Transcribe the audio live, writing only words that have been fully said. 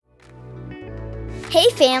Hey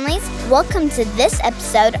families, welcome to this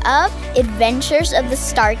episode of Adventures of the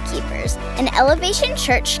Star Keepers, an Elevation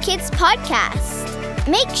Church Kids podcast.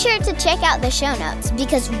 Make sure to check out the show notes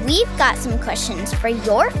because we've got some questions for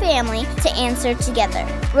your family to answer together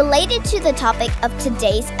related to the topic of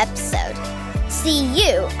today's episode. See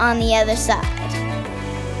you on the other side.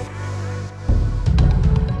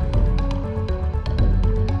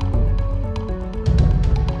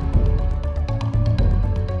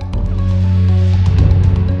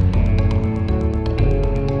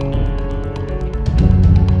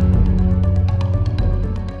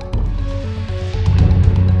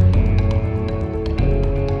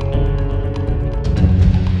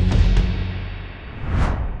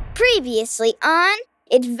 Previously on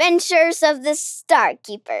Adventures of the Star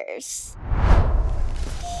Keepers.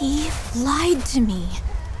 He lied to me.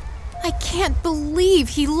 I can't believe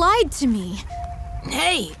he lied to me.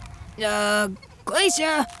 Hey,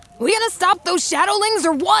 Glacia, we gonna stop those shadowlings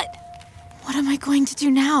or what? What am I going to do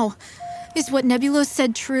now? Is what Nebulos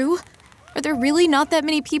said true? Are there really not that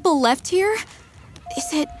many people left here?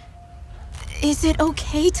 Is it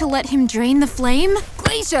okay to let him drain the flame?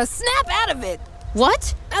 Glacia, snap out of it!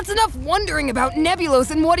 What? That's enough wondering about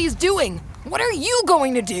Nebulos and what he's doing. What are you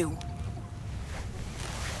going to do?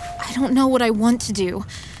 I don't know what I want to do.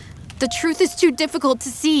 The truth is too difficult to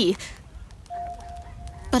see.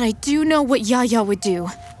 But I do know what Yaya would do.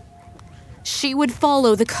 She would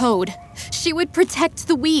follow the code. She would protect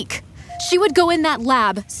the weak. She would go in that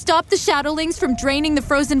lab, stop the shadowlings from draining the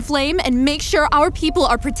frozen flame, and make sure our people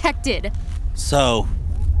are protected. So,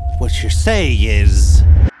 what you're saying is...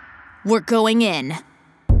 We're going in.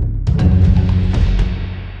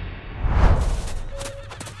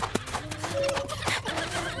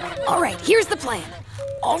 All right, here's the plan.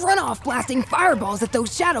 I'll run off blasting fireballs at those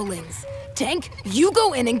shadowlings. Tank, you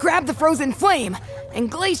go in and grab the frozen flame.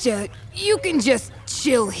 And Glacia, you can just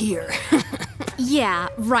chill here. Yeah,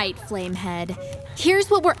 right, Flamehead. Here's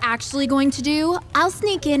what we're actually going to do. I'll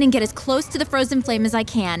sneak in and get as close to the frozen flame as I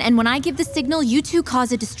can, and when I give the signal, you two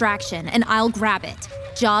cause a distraction, and I'll grab it.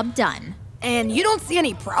 Job done. And you don't see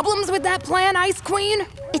any problems with that plan, Ice Queen?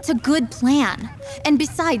 It's a good plan. And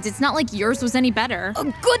besides, it's not like yours was any better. A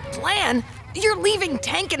good plan? You're leaving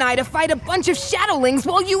Tank and I to fight a bunch of shadowlings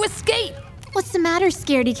while you escape. What's the matter,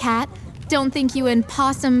 scaredy cat? Don't think you and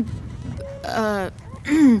Possum...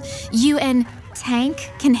 you and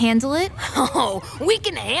Tank can handle it? Oh, we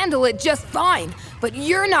can handle it just fine. But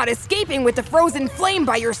you're not escaping with the frozen flame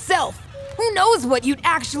by yourself. Who knows what you'd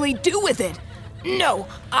actually do with it? No,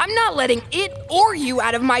 I'm not letting it or you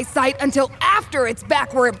out of my sight until after it's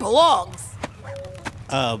back where it belongs.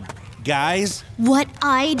 Guys? What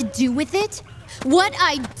I'd do with it? What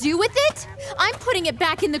I'd do with it? I'm putting it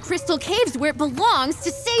back in the crystal caves where it belongs to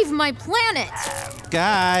save my planet.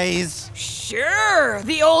 Guys? Sure,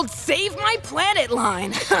 the old save my planet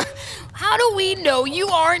line. How do we know you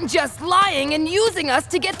aren't just lying and using us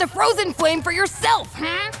to get the frozen flame for yourself,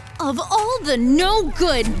 huh? Of all the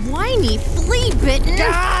no-good, whiny, flea-bitten...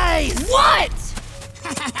 Guys! What?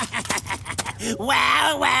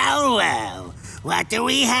 Well. What do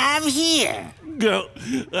we have here?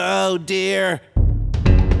 Oh, dear.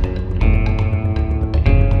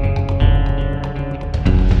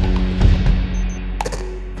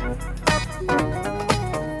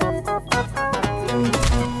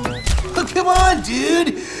 Oh, come on,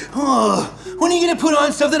 dude. Oh, when are you gonna put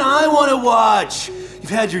on something I want to watch? You've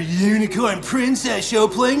had your Unicorn Princess show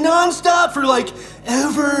playing nonstop for like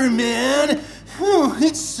ever, man.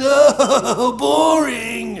 It's so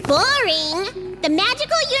boring. Boring? The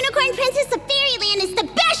Magical Unicorn Princess of Fairyland is the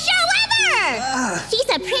best show ever! She's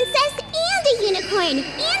a princess and a unicorn,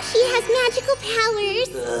 and she has magical powers.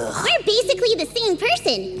 We're basically the same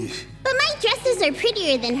person. But my dresses are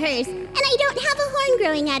prettier than hers, and I don't have a horn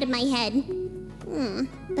growing out of my head.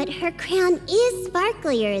 But her crown is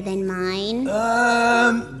sparklier than mine.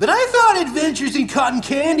 But I thought Adventures in Cotton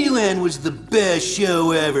Candy Land was the best show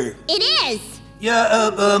ever. It is! Yeah,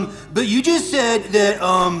 but you just said that,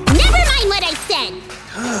 Never mind what I said!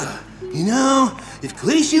 You know, if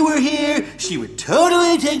Glacia were here, she would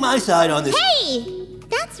totally take my side on this. Hey!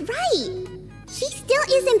 That's right! She still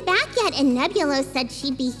isn't back yet, and Nebulos said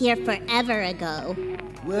she'd be here forever ago.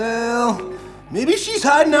 Well, maybe she's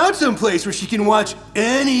hiding out someplace where she can watch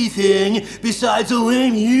anything besides a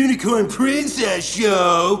lame Unicorn Princess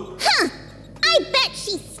show. Huh! I bet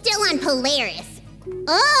she's still on Polaris.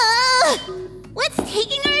 Oh! What's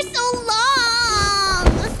taking her so long?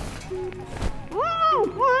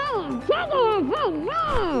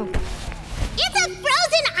 It's a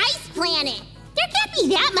frozen ice planet! There can't be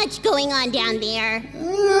that much going on down there.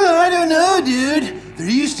 I don't know, dude. there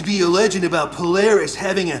used to be a legend about Polaris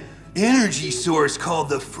having an energy source called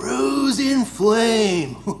the Frozen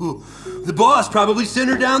Flame. The boss probably sent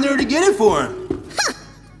her down there to get it for him.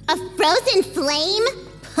 A frozen flame?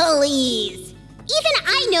 Please. Even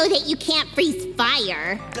I know that you can't freeze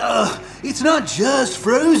fire. It's not just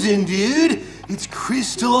frozen, dude. It's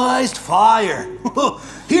crystallized fire.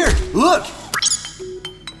 Here, look.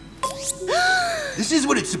 This is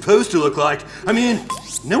what it's supposed to look like. I mean,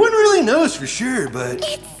 no one really knows for sure, but...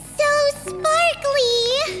 It's so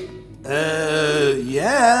sparkly.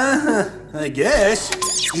 Yeah, I guess.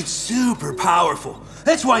 It's super powerful.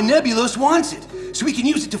 That's why Nebulos wants it, so we can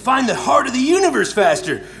use it to find the heart of the universe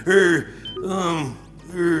faster.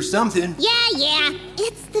 Or something. Yeah.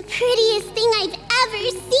 It's the prettiest thing I've ever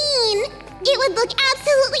seen. It would look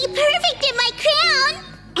absolutely perfect in my crown.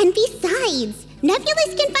 And besides,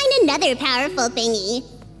 Nebulous can find another powerful thingy.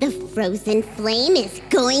 The Frozen Flame is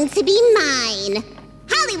going to be mine.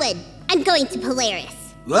 Hollywood, I'm going to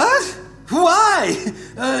Polaris. What? Why?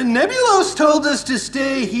 Nebulos told us to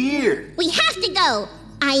stay here. We have to go.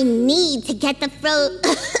 I need to get the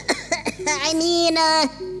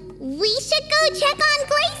we should go check on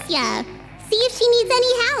Glacia. See if she needs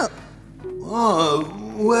any help. Oh,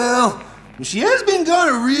 well, she has been gone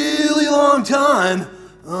a really long time.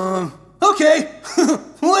 Okay,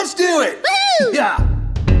 let's do it. Woohoo! Yeah.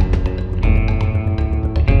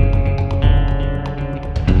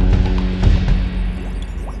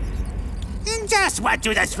 Just what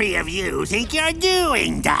do the three of you think you're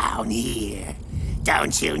doing down here?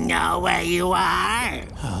 Don't you know where you are?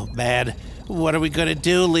 Oh, man. What are we gonna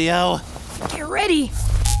do, Leo? Get ready.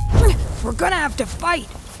 We're gonna have to fight.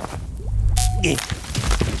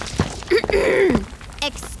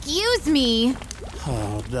 Excuse me.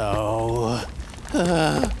 Oh, no.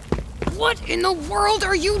 What in the world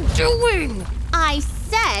are you doing? I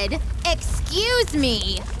said, excuse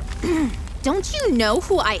me. Don't you know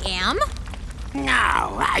who I am? No,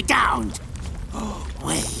 I don't. Oh,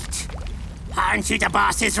 wait. Aren't you the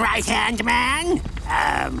boss's right-hand man?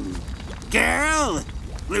 Girl?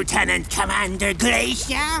 Lieutenant Commander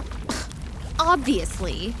Glacia?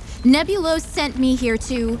 Obviously. Nebulos sent me here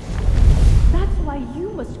to... That's why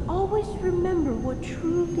you must always remember what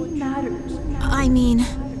truly matters. I mean,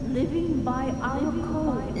 Living by our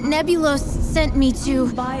code. Nebulos sent me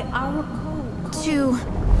to... By our code. to...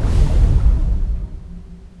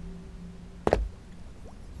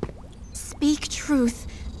 Speak truth.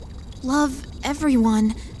 Love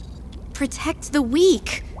everyone. Protect the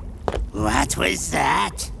weak. What was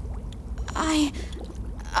that? I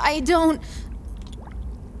don't...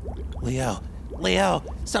 Leo,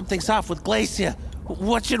 something's off with Glacia.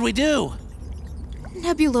 What should we do?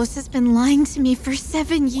 Nebulos has been lying to me for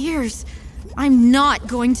 7 years. I'm not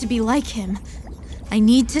going to be like him. I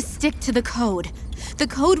need to stick to the code. The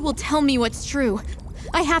code will tell me what's true.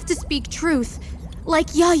 I have to speak truth,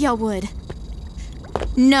 like Yaya would.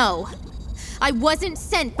 No, I wasn't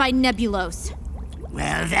sent by Nebulos.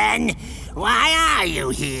 Well then, why are you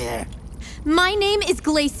here? My name is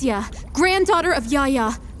Glacia, granddaughter of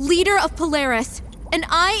Yaya, leader of Polaris, and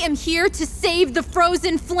I am here to save the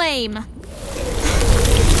Frozen Flame.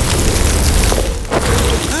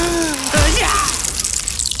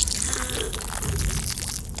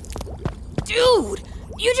 Dude,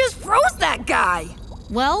 you just froze that guy.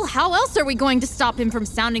 Well, how else are we going to stop him from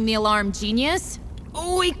sounding the alarm, genius?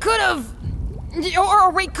 We could have...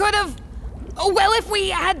 Or we could have... Well, if we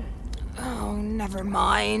had... Oh, never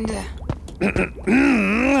mind.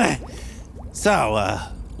 So,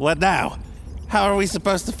 what now? How are we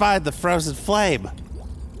supposed to find the Frozen Flame?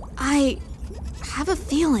 I have a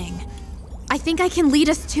feeling. I think I can lead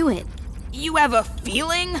us to it. You have a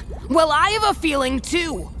feeling? Well, I have a feeling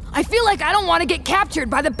too. I feel like I don't want to get captured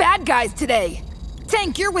by the bad guys today.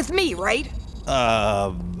 Tank, you're with me, right?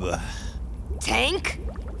 Tank?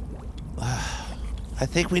 I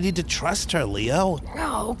think we need to trust her, Leo.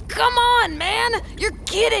 Oh, come on, man! You're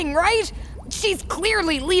kidding, right? She's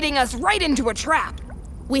clearly leading us right into a trap.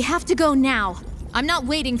 We have to go now. I'm not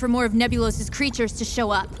waiting for more of Nebulos's creatures to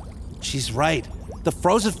show up. She's right. The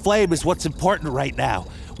Frozen Flame is what's important right now.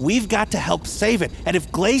 We've got to help save it, and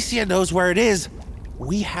if Glacia knows where it is,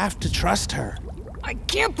 we have to trust her. I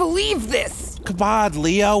can't believe this! Come on,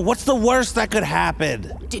 Leo. What's the worst that could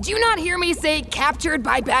happen? Did you not hear me say captured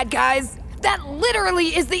by bad guys? That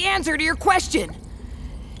literally is the answer to your question.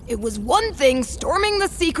 It was one thing storming the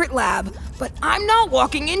secret lab, but I'm not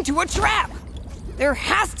walking into a trap. There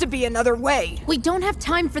has to be another way. We don't have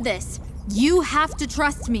time for this. You have to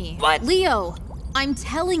trust me. But- Leo, I'm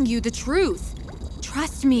telling you the truth.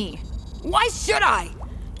 Trust me. Why should I?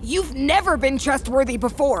 You've never been trustworthy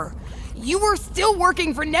before. You were still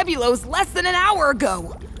working for Nebulos less than an hour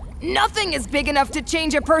ago. Nothing is big enough to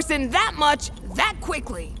change a person that much, that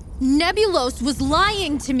quickly. Nebulos was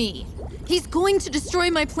lying to me. He's going to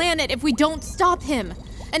destroy my planet if we don't stop him.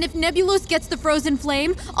 And if Nebulos gets the frozen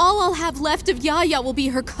flame, all I'll have left of Yaya will be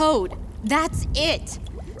her code. That's it.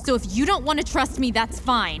 So if you don't want to trust me, that's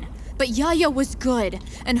fine. But Yaya was good,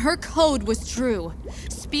 and her code was true.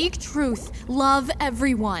 Speak truth, love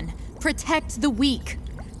everyone, protect the weak.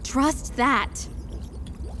 Trust that.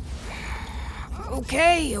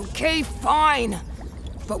 Okay, fine.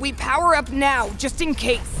 But we power up now, just in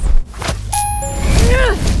case.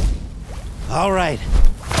 All right.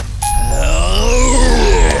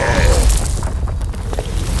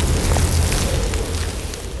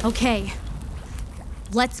 Okay,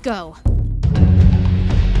 let's go.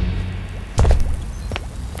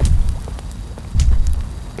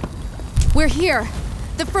 We're here.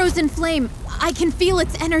 The frozen flame, I can feel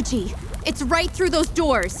its energy. It's right through those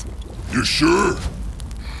doors. You sure?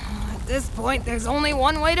 At this point, there's only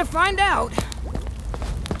one way to find out.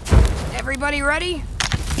 Everybody ready?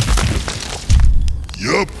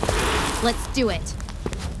 Yup. Let's do it.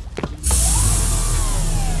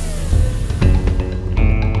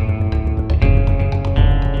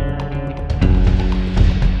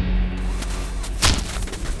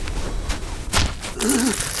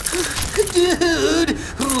 Dude,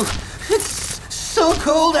 it's so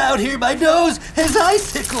cold out here. My nose has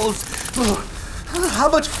icicles. How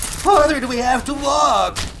much farther do we have to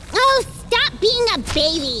walk? Oh, stop being a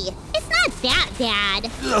baby. It's not that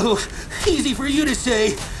bad. Oh, easy for you to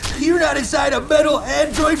say. You're not inside a metal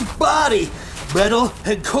android body. Metal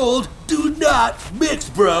and cold do not mix,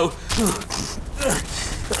 bro.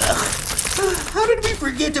 How did we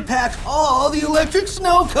forget to pack all the electric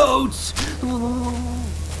snow coats?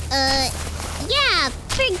 Yeah,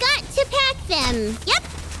 forgot to pack them. Yep.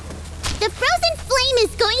 The frozen flame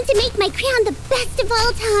is going to make my crown the best of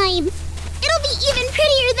all time. It'll be even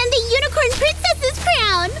prettier than the Unicorn Princess's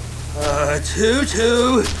crown.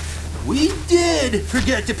 Tutu, we did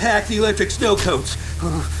forget to pack the electric snow coats.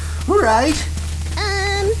 Right?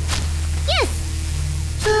 Yes.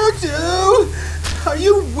 Tutu, are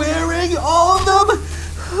you wearing all of them?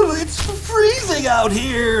 It's freezing out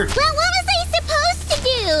here. Well, what was I supposed to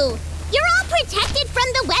do? You're all protected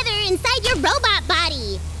from the weather inside your robot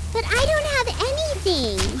body. But I don't have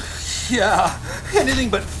anything. Yeah, anything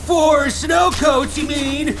but 4 snow coats, you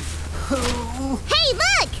mean? Hey,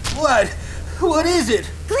 look! What? What is it?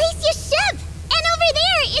 Glacier's ship! And over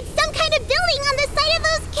there, it's some kind of building on the side of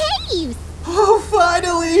those caves! Oh,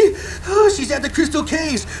 finally! Oh, she's at the Crystal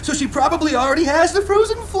Caves, so she probably already has the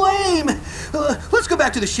frozen flame. Let's go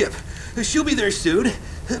back to the ship. She'll be there soon.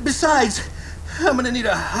 Besides, I'm gonna need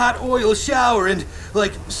a hot oil shower and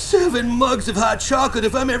like 7 mugs of hot chocolate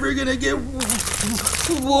if I'm ever gonna get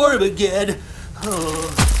warm again. She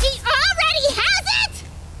already has it!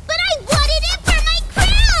 But I wanted it for my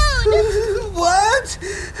crown! What?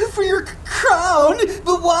 For your crown?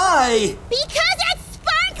 But why? Because it's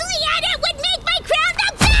sparkly and it would make my crown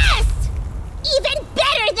the best! Even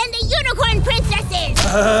better than the Unicorn Princess's!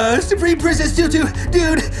 Supreme Princess Tutu,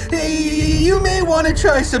 dude, you may want to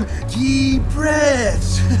try some deep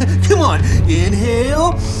breaths. Come on,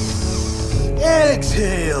 inhale,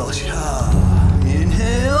 exhale.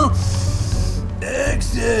 Inhale,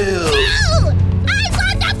 exhale. No! I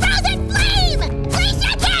want the frozen flame!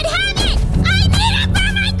 Glacia can't have it! I need it for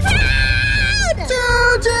my crown!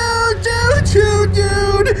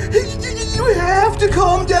 Dude, you have to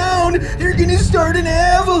calm down. You're gonna start an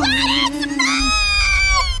avalanche.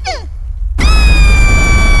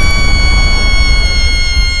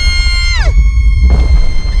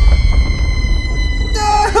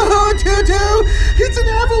 Oh, Tutu, it's an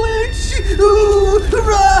avalanche. Ooh,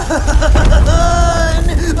 run!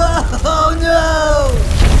 Oh no!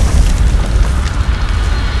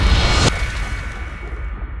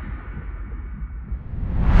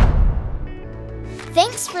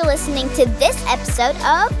 Thanks for listening to this episode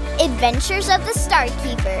of Adventures of the Star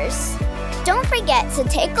Keepers. Don't forget to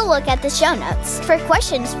take a look at the show notes for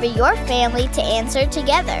questions for your family to answer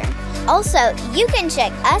together. Also, you can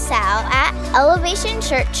check us out at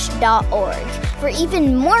elevationchurch.org for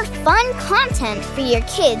even more fun content for your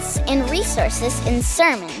kids and resources and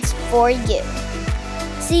sermons for you.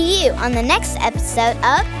 See you on the next episode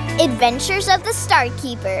of Adventures of the Star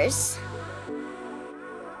Keepers.